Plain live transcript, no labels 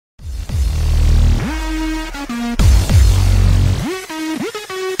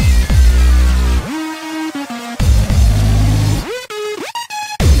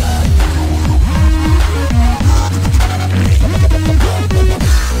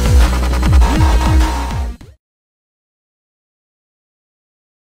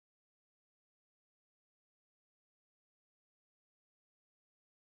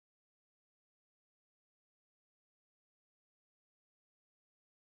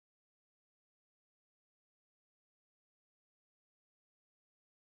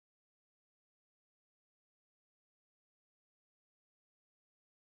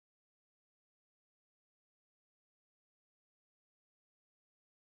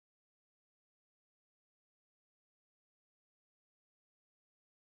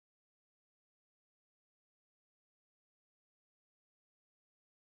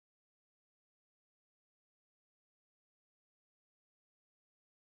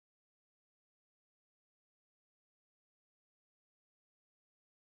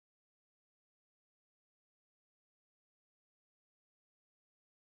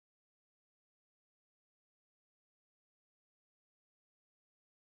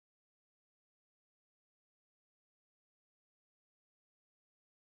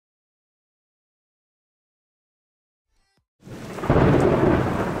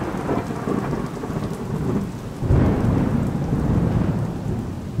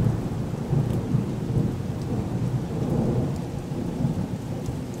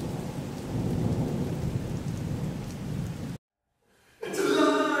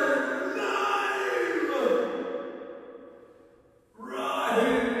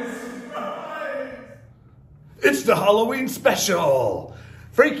It's the Halloween special.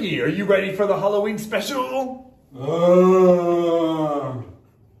 Frankie, are you ready for the Halloween special?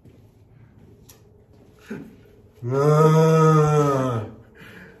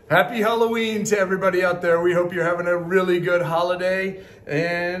 Happy Halloween to everybody out there. We hope you're having a really good holiday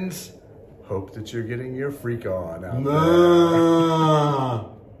and hope that you're getting your freak on out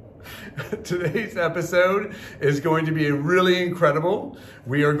there. Today's episode is going to be really incredible.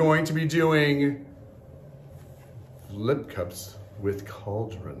 We are going to be doing lip cups with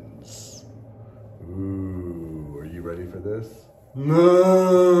cauldrons. Ooh, are you ready for this?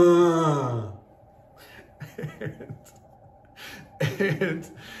 And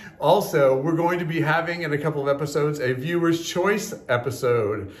also, we're going to be having in a couple of episodes a viewer's choice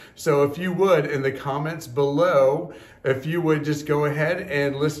episode. So if you would, in the comments below, if you would just go ahead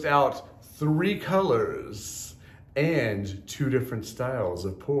and list out 3 colors and 2 different styles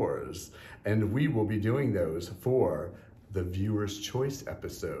of pours. And we will be doing those for the viewer's choice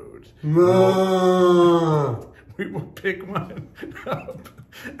episode. We will pick one up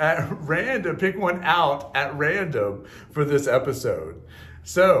at random, pick one out at random for this episode.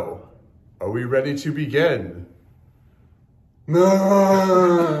 So, are we ready to begin?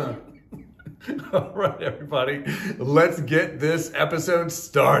 All right, everybody, let's get this episode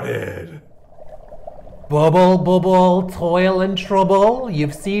started. Bubble, bubble, toil and trouble.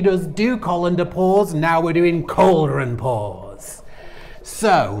 You've seen us do colander pours, now we're doing cauldron pours.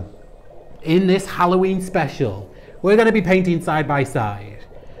 So, in this Halloween special, we're going to be painting side by side.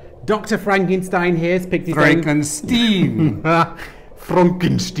 Dr. Frankenstein here's picked his Frankenstein.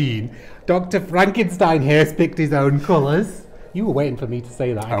 Frankenstein. Dr. Frankenstein here's picked his own colours. You were waiting for me to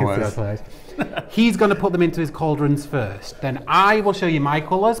say that. I was. He's going to put them into his cauldrons first. Then I will show you my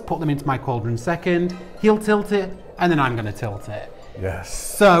colours, put them into my cauldron second. He'll tilt it, and then I'm going to tilt it. Yes.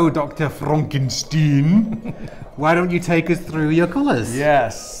 So, Dr. Frankenstein, why don't you take us through your colours?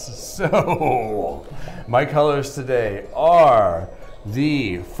 Yes. So, my colors today are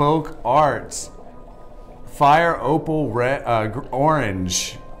the DecoArt Fire Opal Red,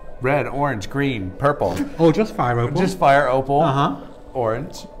 Orange, Red, Orange, Green, Purple. Oh, just Fire Opal? Just Fire Opal. Uh-huh.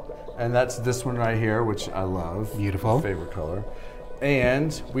 Orange. And that's this one right here, which I love. Beautiful. Favorite color.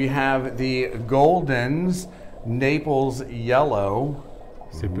 And we have the Golden's Naples Yellow.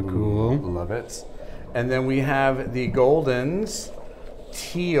 Super cool. Love it. And then we have the Golden's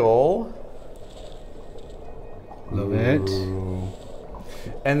Teal. Love it.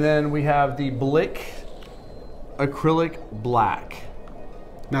 And then we have the Blick Acrylic Black.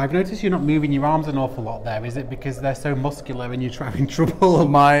 Now, I've noticed you're not moving your arms an awful lot there. Is it because they're so muscular and you're having trouble?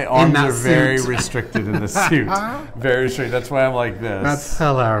 My arms are suit? very restricted in the suit. Very restricted. That's why I'm like this. That's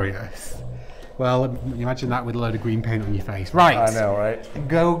hilarious. Well, imagine that with a load of green paint on your face. Right. I know, right?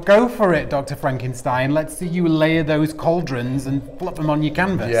 Go for it, Dr. Frankenstein. Let's see you layer those cauldrons and flip them on your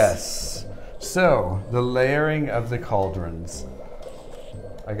canvas. Yes. So, the layering of the cauldrons.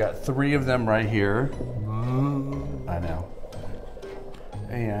 I got 3 of them right here. I know.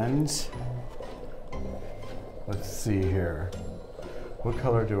 And let's see here. What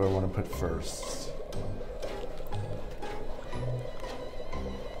color do I want to put first?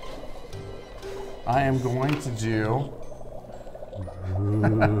 I am going to do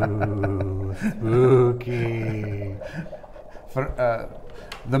spooky.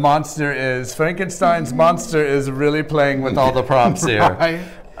 The monster is Frankenstein's monster is really playing with all the props here. Right.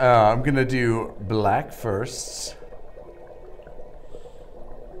 I'm gonna do black first.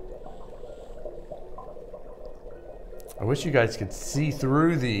 I wish you guys could see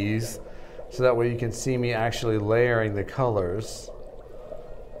through these so that way you can see me actually layering the colors.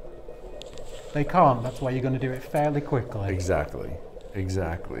 They can't, that's why you're going to do it fairly quickly. Exactly,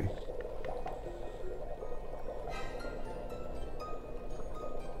 exactly.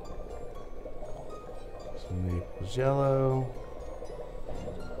 Some Naples yellow.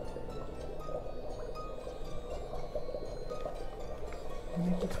 And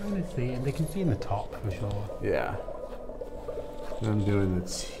they can kind of see, and they can see in the top for sure. Yeah. I'm doing the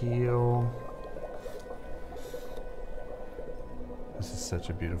teal. This is such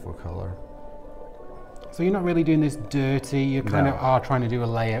a beautiful color. So you're not really doing this dirty, you kind of are trying to do a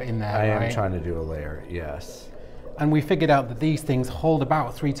layer in there, I right? am trying to do a layer, yes. And we figured out that these things hold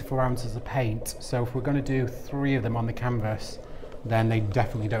about 3 to 4 ounces of paint. So if we're going to do 3 of them on the canvas, then they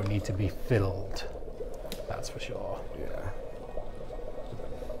definitely don't need to be filled. That's for sure. Yeah.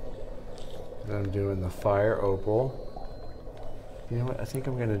 Then I'm doing the Fire Opal. You know what? I think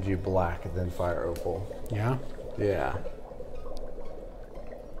I'm going to do black and then Fire Opal. Yeah? Yeah.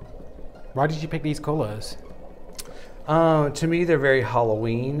 Why did you pick these colors? To me, they're very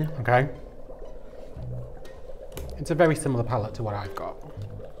Halloween. Okay. It's a very similar palette to what I've got.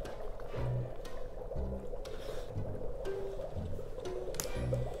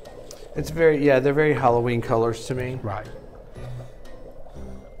 It's very, yeah, they're very Halloween colors to me. Right.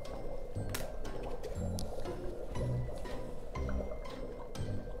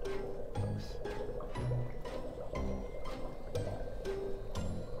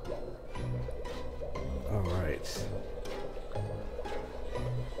 All right.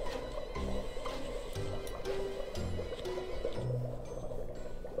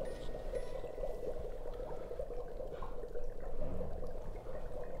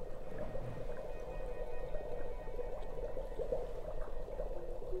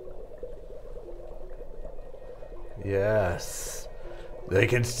 Yes, they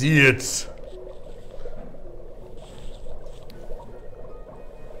can see it.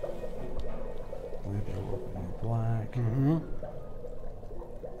 Maybe a little bit more black. Mm-hmm.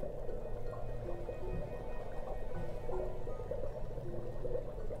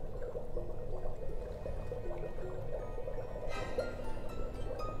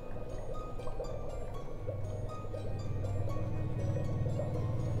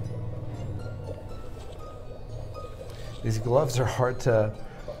 These gloves are hard to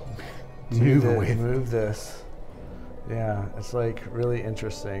move this. Yeah, it's like really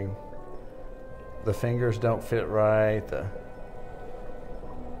interesting. The fingers don't fit right.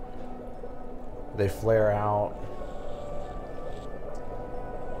 They flare out.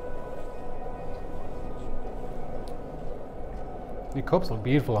 Your cups look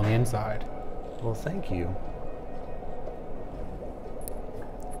beautiful on the inside. Well, thank you.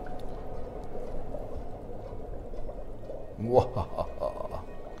 Whoa.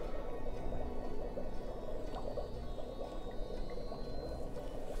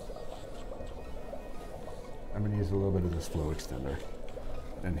 I'm gonna use a little bit of this flow extender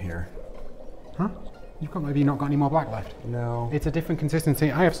in here. Huh? Have you not got any more black left? No. It's a different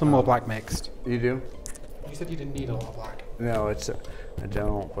consistency. I have some more black mixed. You do? You said you didn't need a lot of black. No, I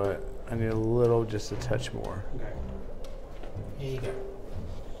don't, but I need a little, just a touch more. Okay. Here you go.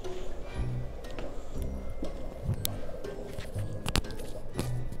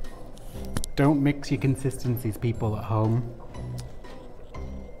 Don't mix your consistencies, people at home.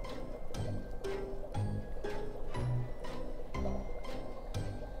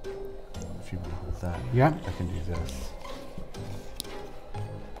 If you want to hold that, Yeah. I can do this.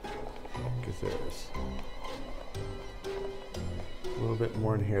 Because there's a little bit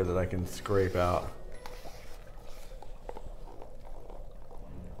more in here that I can scrape out.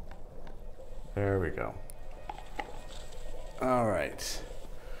 There we go. All right.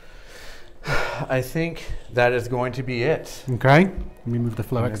 I think that is going to be it. Okay. Let me move the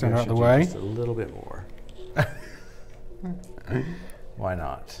flow Maybe extender I out the should do way. just a little bit more. Why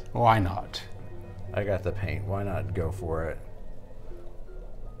not? Why not? I got the paint. Why not go for it?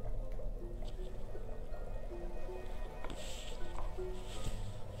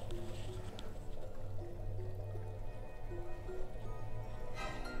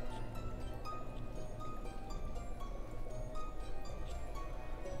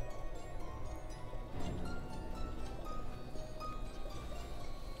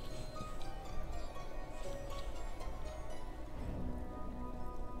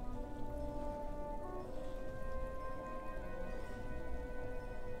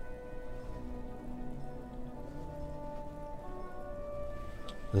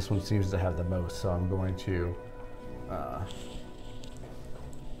 This one seems to have the most, so I'm going to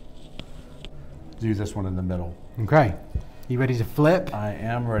do this one in the middle. Okay. You ready to flip? I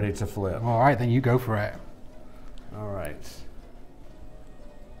am ready to flip. All right, then you go for it. All right.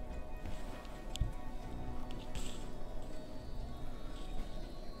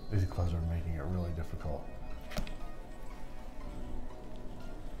 These gloves are making it really difficult.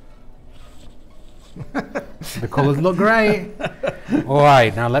 The colors look great. All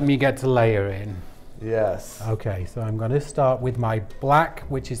right, now let me get to layering. Yes. Okay, so I'm going to start with my black,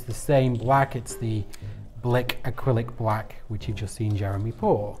 which is the same black. It's the Blick Acrylic Black, which you've just seen Jeremy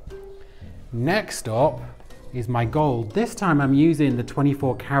pour. Next up is my gold. This time I'm using the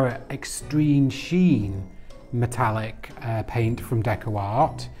 24 karat Extreme Sheen metallic paint from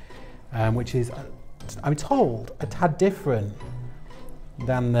DecoArt, which is, I'm told, a tad different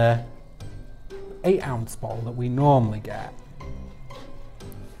than the 8-ounce bottle that we normally get.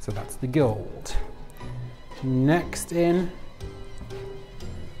 So that's the gold. Next in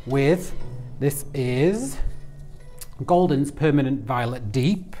with, this is Golden's Permanent Violet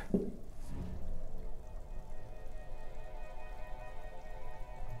Deep.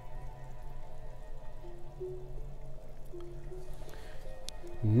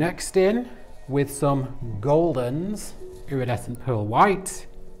 Next in with some Golden's Iridescent Pearl White.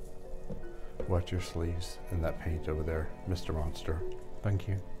 Watch your sleeves in that paint over there, Mr. Monster. Thank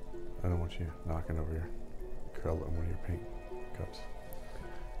you. I don't want you knocking over your color on one of your paint cups.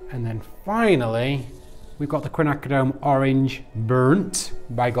 And then finally, we've got the Quinacridone Orange Burnt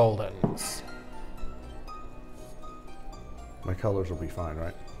by Golden's. My colors will be fine,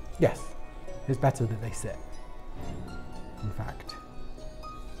 right? Yes, it's better that they sit, in fact.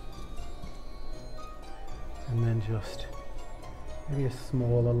 And then just maybe a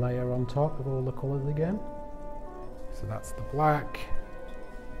smaller layer on top of all the colours again. So that's the black,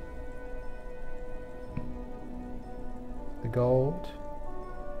 the gold,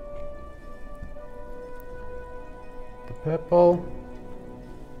 the purple,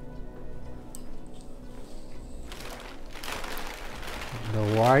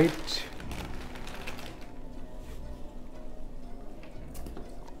 the white,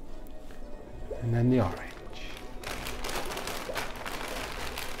 and then the orange.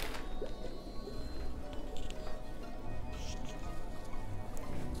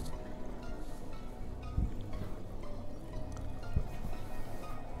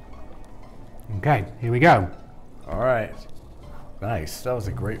 Okay, here we go. All right. Nice. That was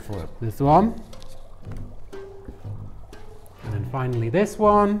a great flip. This one. And then finally this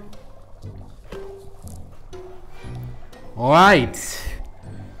one. All right.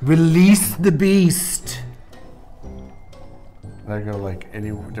 Release the beast. Let it go like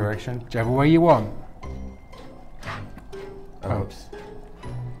any direction? Whichever way you want. Oh, oops.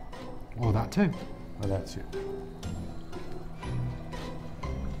 Or that too. Oh, that's it.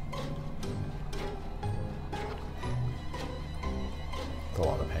 It's a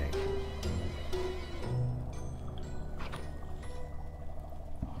lot of paint.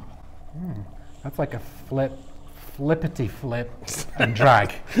 That's like a flippity flip and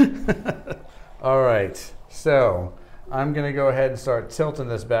drag. All right, so I'm gonna go ahead and start tilting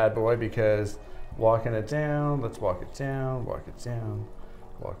this bad boy because walking it down, let's walk it down, walk it down,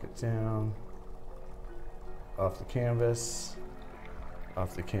 walk it down. Off the canvas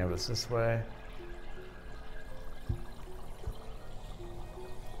this way.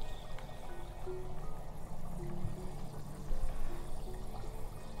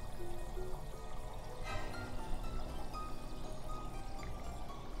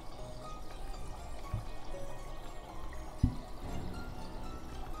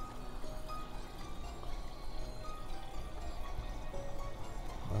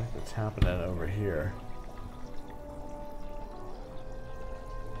 I like what's happening over here.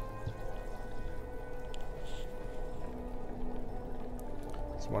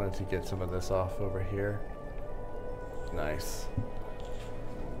 Just wanted to get some of this off over here. Nice.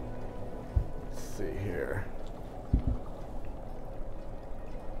 Let's see here.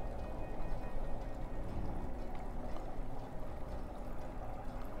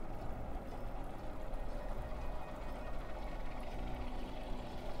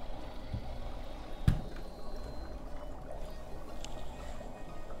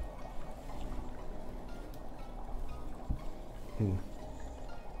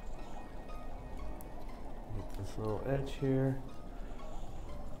 Get this little edge here.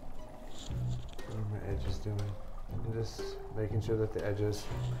 What are my edges doing? I'm just making sure that the edges.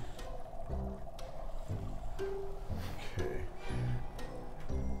 Okay.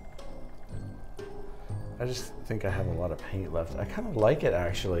 I just think I have a lot of paint left. I kind of like it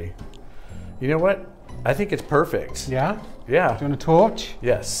actually. You know what? I think it's perfect. Yeah? Yeah. Do you want a torch?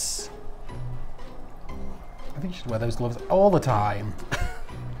 Yes. I think you should wear those gloves all the time.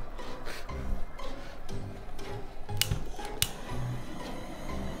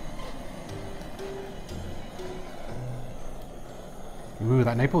 Ooh,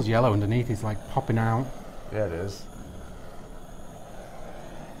 that Naples yellow underneath is like popping out. Yeah, it is.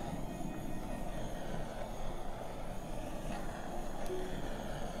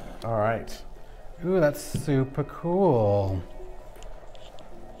 All right. Ooh, that's super cool.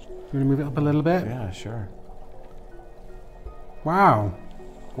 You want to move it up a little bit? Yeah, sure. Wow.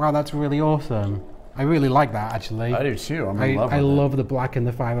 Wow, that's really awesome. I really like that actually. I do too. I'm in love with I it. love the black and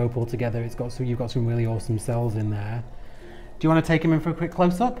the 5 opal together. It's got you've got some really awesome cells in there. Do you want to take him in for a quick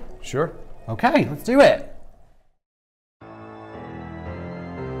close-up? Sure. Okay, let's do it.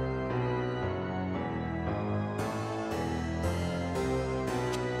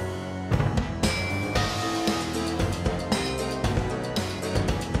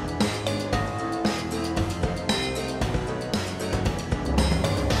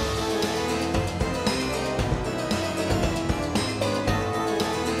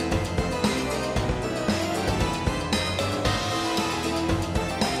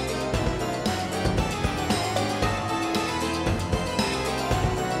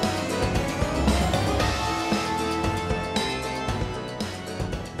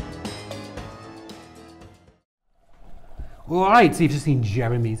 All right, so you've just seen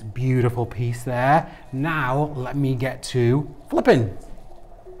Jeremy's beautiful piece there. Now let me get to flipping.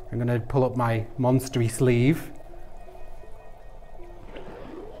 I'm gonna pull up my monstery sleeve.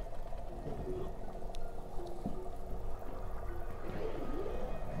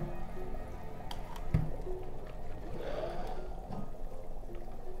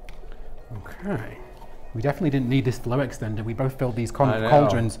 Okay, we definitely didn't need this flow extender. We both filled these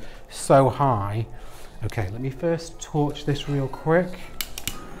cauldrons so high. Okay, let me first torch this real quick.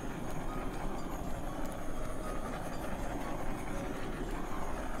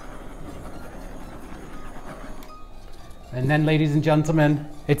 And then, ladies and gentlemen,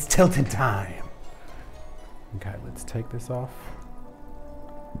 it's tilting time. Okay, let's take this off.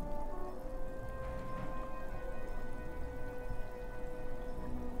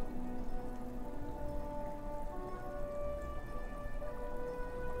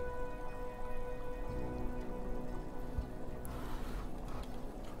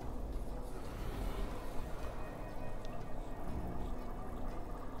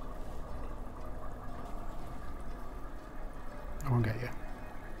 I won't get you.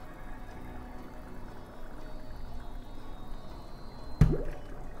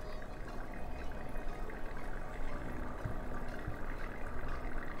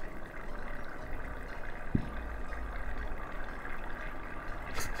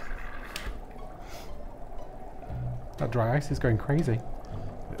 That dry ice is going crazy.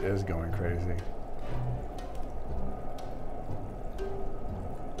 It is going crazy.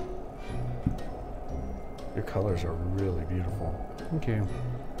 Your colors are really beautiful. Thank you.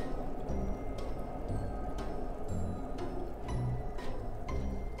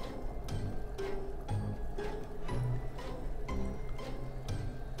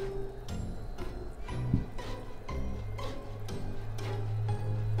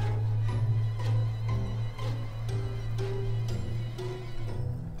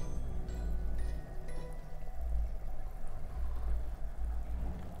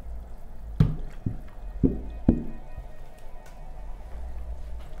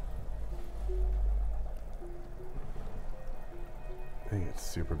 I think it's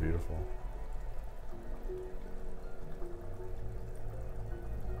super beautiful.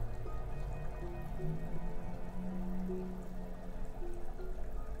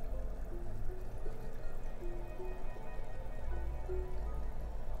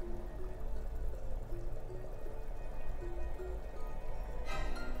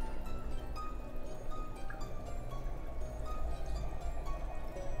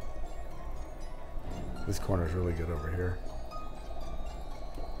 This corner is really good over here.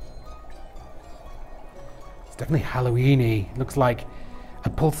 It's definitely Halloween-y. Looks like a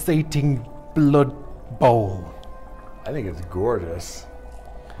pulsating blood bowl. I think it's gorgeous.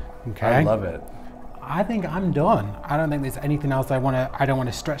 Okay. I love it. I think I'm done. I don't think there's anything else I don't want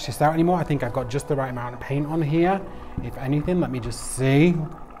to stretch this out anymore. I think I've got just the right amount of paint on here. If anything, let me just see.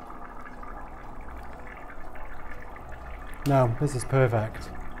 No, this is perfect.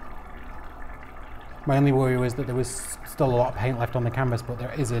 My only worry was that there was still a lot of paint left on the canvas, but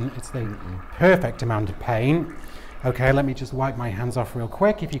there isn't. It's the perfect amount of paint. Okay, let me just wipe my hands off real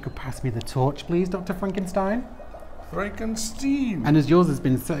quick. If you could pass me the torch, please, Dr. Frankenstein. Frankenstein. And as yours has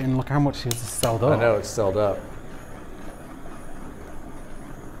been sitting, look how much yours is selled up. I know, it's selled up.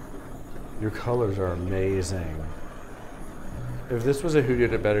 Your colors are amazing. If this was a Who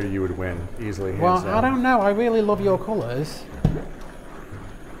Did It Better, you would win easily. Well, hands down. I don't know. I really love your colors.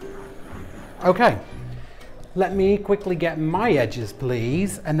 Okay. Let me quickly get my edges,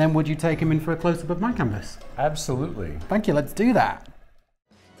 please, and then would you take them in for a close-up of my canvas? Absolutely. Thank you, let's do that.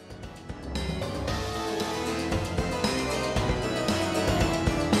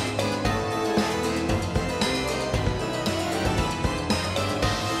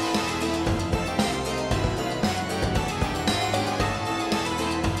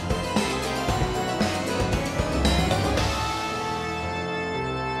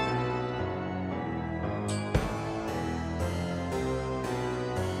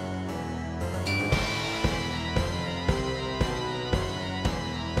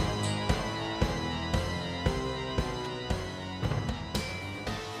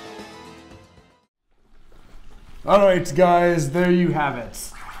 All right, guys, there you have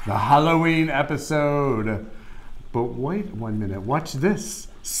it. The Halloween episode. But wait 1 minute, watch this.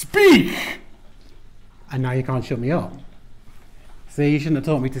 Speak! And now you can't shut me up. See, you shouldn't have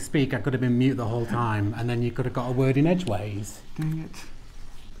taught me to speak. I could have been mute the whole time, and then you could have got a word in edgeways. Dang it.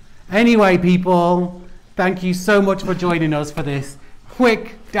 Anyway, people, thank you so much for joining us for this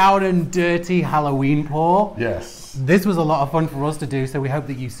quick, down and dirty Halloween pour. Yes. This was a lot of fun for us to do, so we hope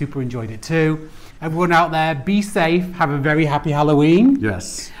that you super enjoyed it too. Everyone out there, be safe. Have a very happy Halloween.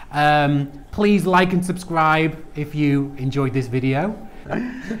 Yes. Please like and subscribe if you enjoyed this video.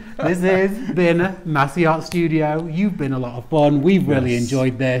 This has been Masse Art Studio. You've been a lot of fun. We've really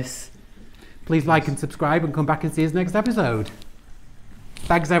enjoyed this. Please like and subscribe and come back and see us next episode.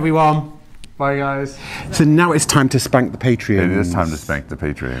 Thanks, everyone. Bye, guys. So now it's time to spank the Patreons. It is time to spank the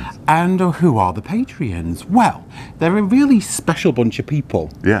Patreons. And who are the Patreons? Well, they're a really special bunch of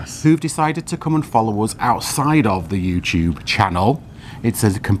people. Yes. Who've decided to come and follow us outside of the YouTube channel. It's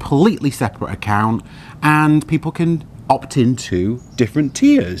a completely separate account, and people can opt into different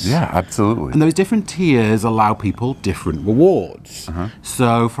tiers. Yeah, absolutely. And those different tiers allow people different rewards.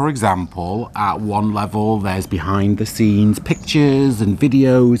 So, for example, at one level, there's behind the scenes pictures and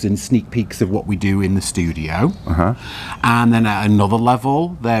videos and sneak peeks of what we do in the studio. And then at another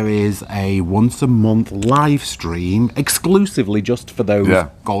level, there is a once a month live stream exclusively just for those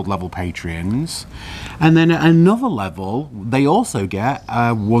gold level patrons. And then at another level, they also get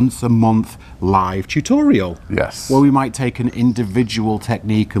a once a month live tutorial. Yes. Where we might take an individual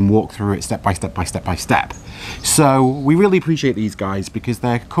technique and walk through it step by step by step by step. So we really appreciate these guys because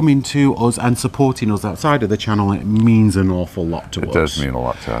they're coming to us and supporting us outside of the channel. It means an awful lot to us. It does mean a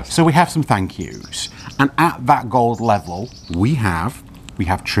lot to us. So we have some thank yous. And at that gold level, we have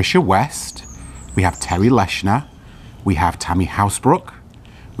Trisha West, we have Terry Leshner, we have Tammy Housebrook,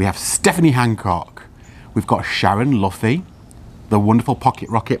 we have Stephanie Hancock, we've got Sharon Luffy, the wonderful Pocket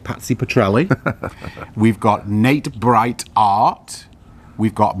Rocket Patsy Petrelli. We've got Nate Bright Art.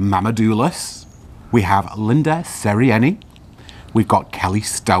 We've got Mamadoulis. We have Linda Serieni. We've got Kelly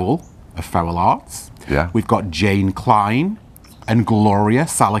Stowell of Feral Arts. Yeah. We've got Jane Klein and Gloria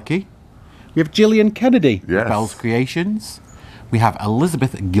Salaki. We have Gillian Kennedy of Bell's Creations. We have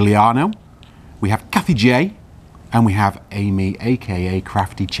Elizabeth Giuliano. We have Kathy J. And we have Amy, aka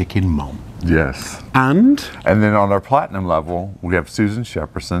Crafty Chicken Mom. Yes. And then on our platinum level, we have Susan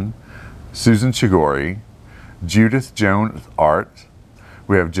Shepperson, Susan Chigori, Judith Jones Art,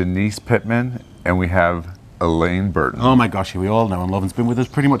 we have Janice Pittman, and we have Elaine Burton. Oh my gosh, we all know and love and has been with us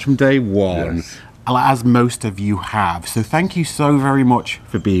pretty much from day one. Yes. As most of you have. So thank you so very much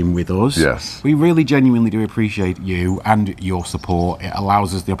for being with us. Yes. We really genuinely do appreciate you and your support. It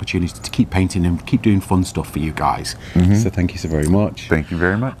allows us the opportunity to keep painting and keep doing fun stuff for you guys. So thank you so very much. Thank you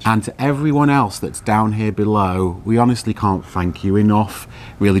very much. And to everyone else that's down here below, we honestly can't thank you enough.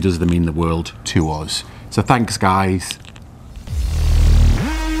 It really does mean the world to us. So thanks, guys.